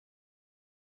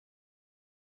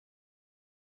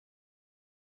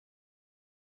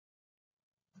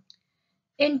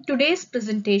In today's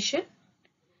presentation,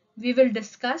 we will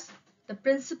discuss the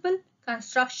principle,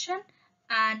 construction,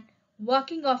 and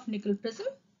working of nickel prism,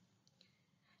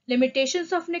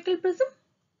 limitations of nickel prism,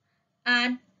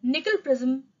 and nickel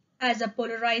prism as a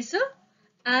polarizer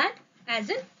and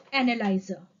as an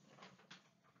analyzer.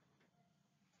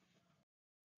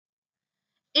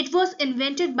 It was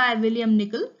invented by William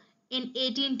Nicol in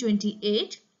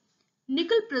 1828.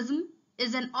 Nickel prism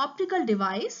is an optical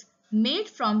device made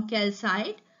from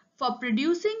calcite for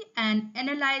producing and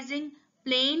analyzing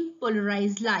plain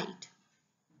polarized light.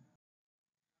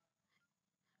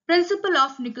 Principle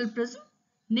of nickel prism.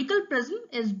 Nickel prism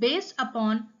is based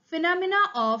upon phenomena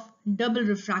of double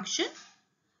refraction.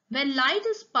 When light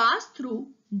is passed through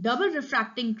double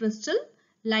refracting crystal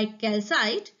like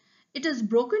calcite, it is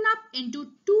broken up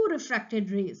into two refracted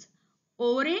rays,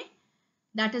 O ray,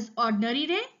 that is ordinary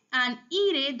ray, and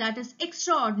E ray, that is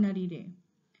extraordinary ray.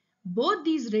 Both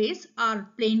these rays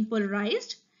are plane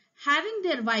polarized, having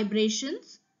their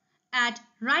vibrations at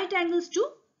right angles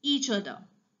to each other.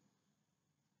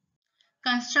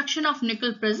 Construction of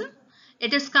nickel prism.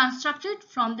 It is constructed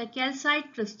from the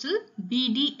calcite crystal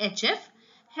BDHF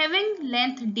having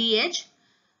length DH,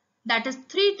 that is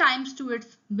 3 times to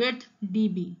its width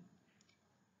DB.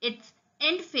 Its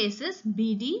end faces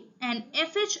BD and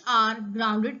FH are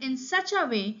grounded in such a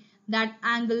way that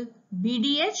angle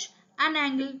BDH and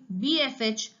angle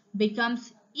BFH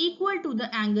becomes equal to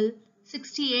the angle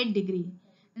 68 degree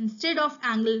instead of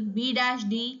angle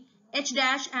B-D,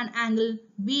 H- and angle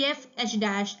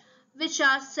BFH- which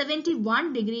are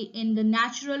 71 degree in the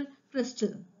natural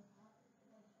crystal.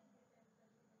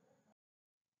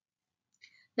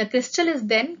 The crystal is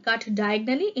then cut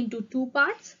diagonally into two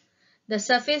parts. The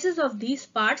surfaces of these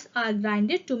parts are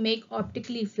grinded to make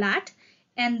optically flat,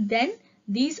 and then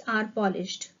these are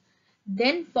polished.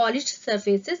 Then polished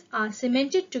surfaces are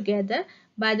cemented together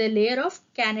by the layer of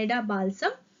Canada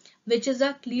balsam, which is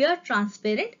a clear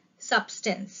transparent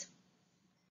substance.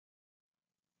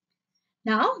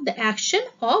 Now the action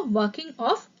of working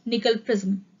of nickel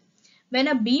prism. When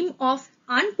a beam of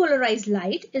unpolarized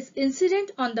light is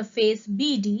incident on the face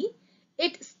BD,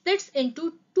 it splits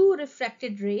into two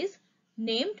refracted rays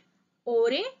named O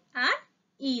ray and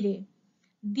E ray.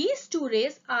 These two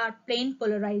rays are plane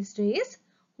polarized rays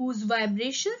whose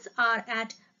vibrations are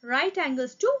at right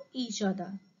angles to each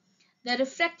other. The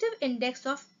refractive index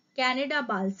of Canada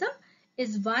balsam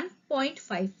is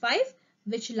 1.55,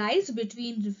 which lies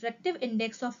between refractive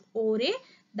index of O ray,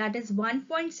 that is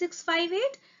 1.658,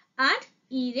 and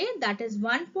E ray, that is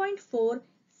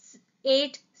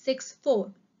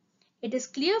 1.4864. It is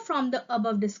clear from the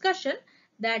above discussion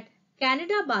that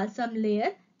Canada balsam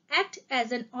layer acts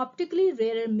as an optically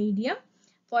rarer medium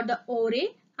for the O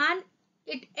ray and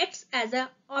it acts as an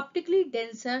optically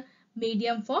denser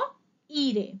medium for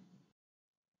E ray.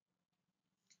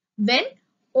 When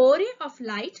O ray of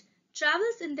light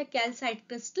travels in the calcite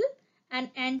crystal and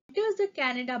enters the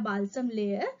Canada balsam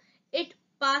layer, it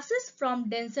passes from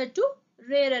denser to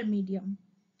rarer medium.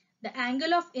 The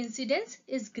angle of incidence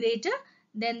is greater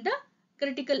than the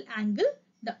critical angle.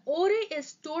 The O ray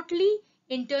is totally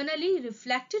internally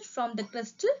reflected from the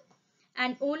crystal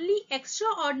and only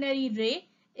extraordinary ray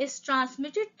is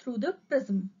transmitted through the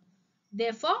prism.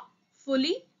 Therefore,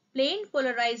 fully plane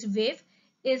polarized wave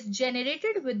is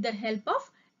generated with the help of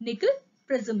nickel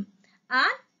prism,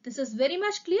 and this is very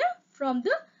much clear from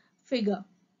the figure.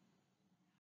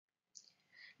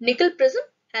 Nickel prism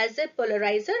as a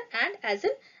polarizer and as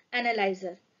an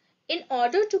analyzer. In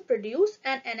order to produce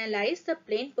and analyze the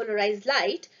plane polarized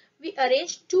light, we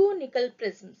arrange two nickel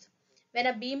prisms. When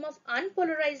a beam of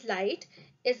unpolarized light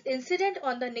is incident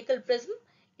on the nickel prism,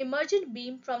 emergent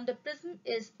beam from the prism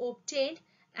is obtained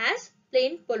as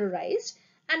plane polarized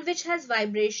and which has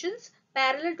vibrations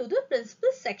parallel to the principal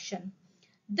section.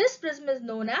 This prism is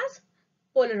known as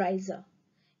polarizer.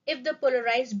 If the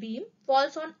polarized beam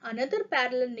falls on another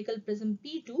parallel nickel prism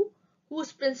P2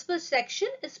 whose principal section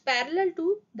is parallel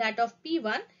to that of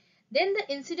P1, then the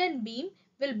incident beam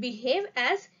will behave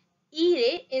as E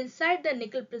ray inside the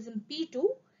nickel prism P2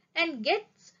 and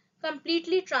gets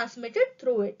completely transmitted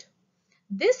through it.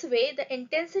 This way the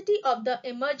intensity of the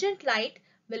emergent light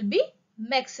will be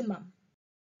maximum.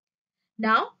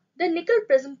 Now the nickel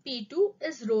prism P2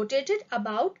 is rotated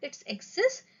about its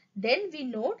axis. Then we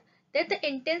note that the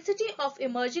intensity of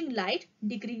emerging light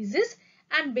decreases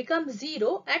and becomes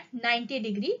 0 at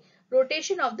 90-degree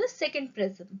rotation of the second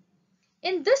prism.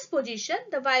 In this position,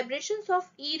 the vibrations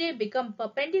of E ray become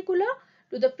perpendicular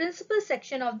to the principal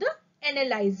section of the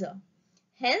analyzer.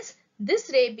 Hence, this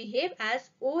ray behaves as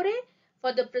O ray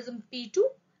for the prism P2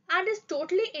 and is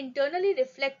totally internally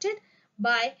reflected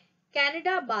by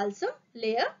Canada balsam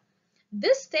layer.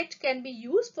 This tech can be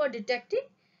used for detecting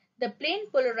the plane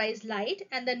polarized light,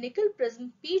 and the nickel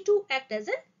prism P2 act as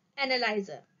an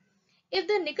analyzer. If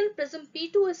the nickel prism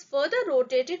P2 is further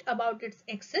rotated about its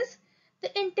axis,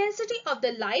 the intensity of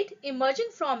the light emerging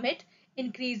from it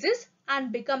increases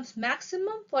and becomes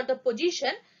maximum for the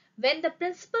position when the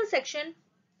principal section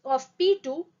of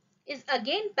P2 is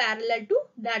again parallel to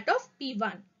that of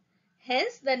P1.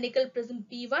 Hence, the nickel prism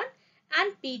P1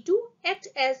 and P2 act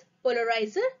as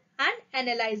polarizer and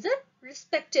analyzer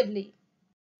respectively.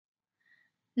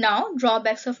 Now,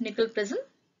 drawbacks of nickel prism.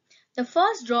 The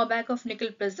first drawback of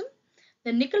nickel prism: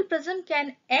 the nickel prism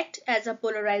can act as a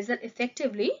polarizer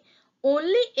effectively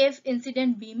only if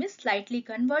incident beam is slightly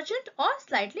convergent or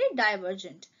slightly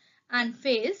divergent, and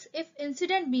fails if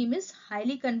incident beam is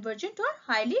highly convergent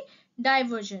or highly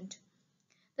divergent.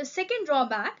 The second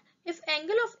drawback: if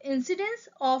angle of incidence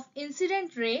of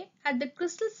incident ray at the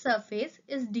crystal surface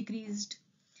is decreased,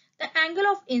 the angle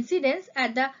of incidence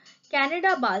at the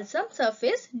Canada balsam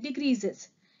surface decreases.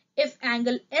 If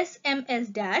angle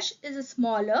SMS' is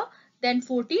smaller than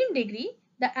 14 degree,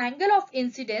 the angle of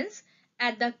incidence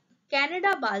at the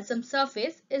Canada balsam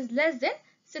surface is less than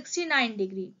 69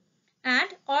 degree,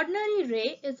 and ordinary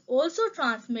ray is also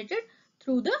transmitted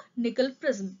through the nickel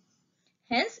prism.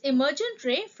 Hence, emergent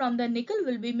ray from the nickel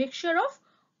will be mixture of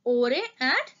O ray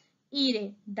and E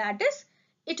ray. That is,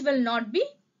 it will not be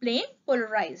plane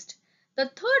polarized. The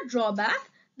third drawback: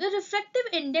 the refractive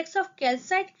index of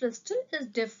calcite crystal is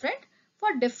different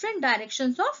for different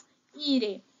directions of E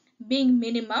ray, being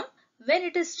minimum when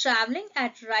it is traveling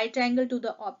at right angle to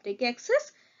the optic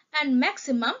axis and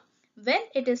maximum when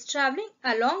it is traveling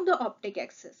along the optic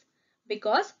axis,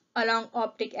 because along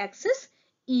optic axis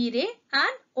E ray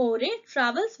and O ray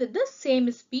travels with the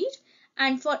same speed,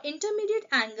 and for intermediate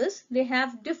angles they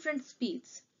have different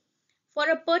speeds. For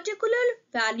a particular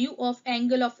value of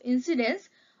angle of incidence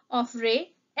of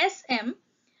ray SM,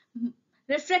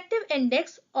 refractive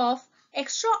index of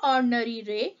extraordinary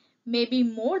ray may be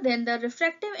more than the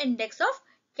refractive index of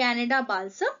Canada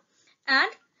balsam,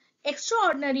 and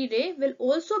extraordinary ray will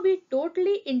also be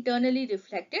totally internally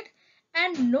reflected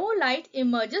and no light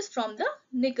emerges from the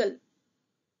nickel.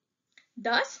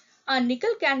 Thus, a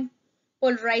nickel can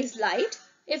polarize light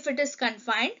if it is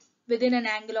confined within an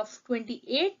angle of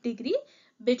 28 degree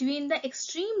between the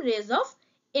extreme rays of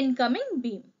incoming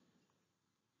beam.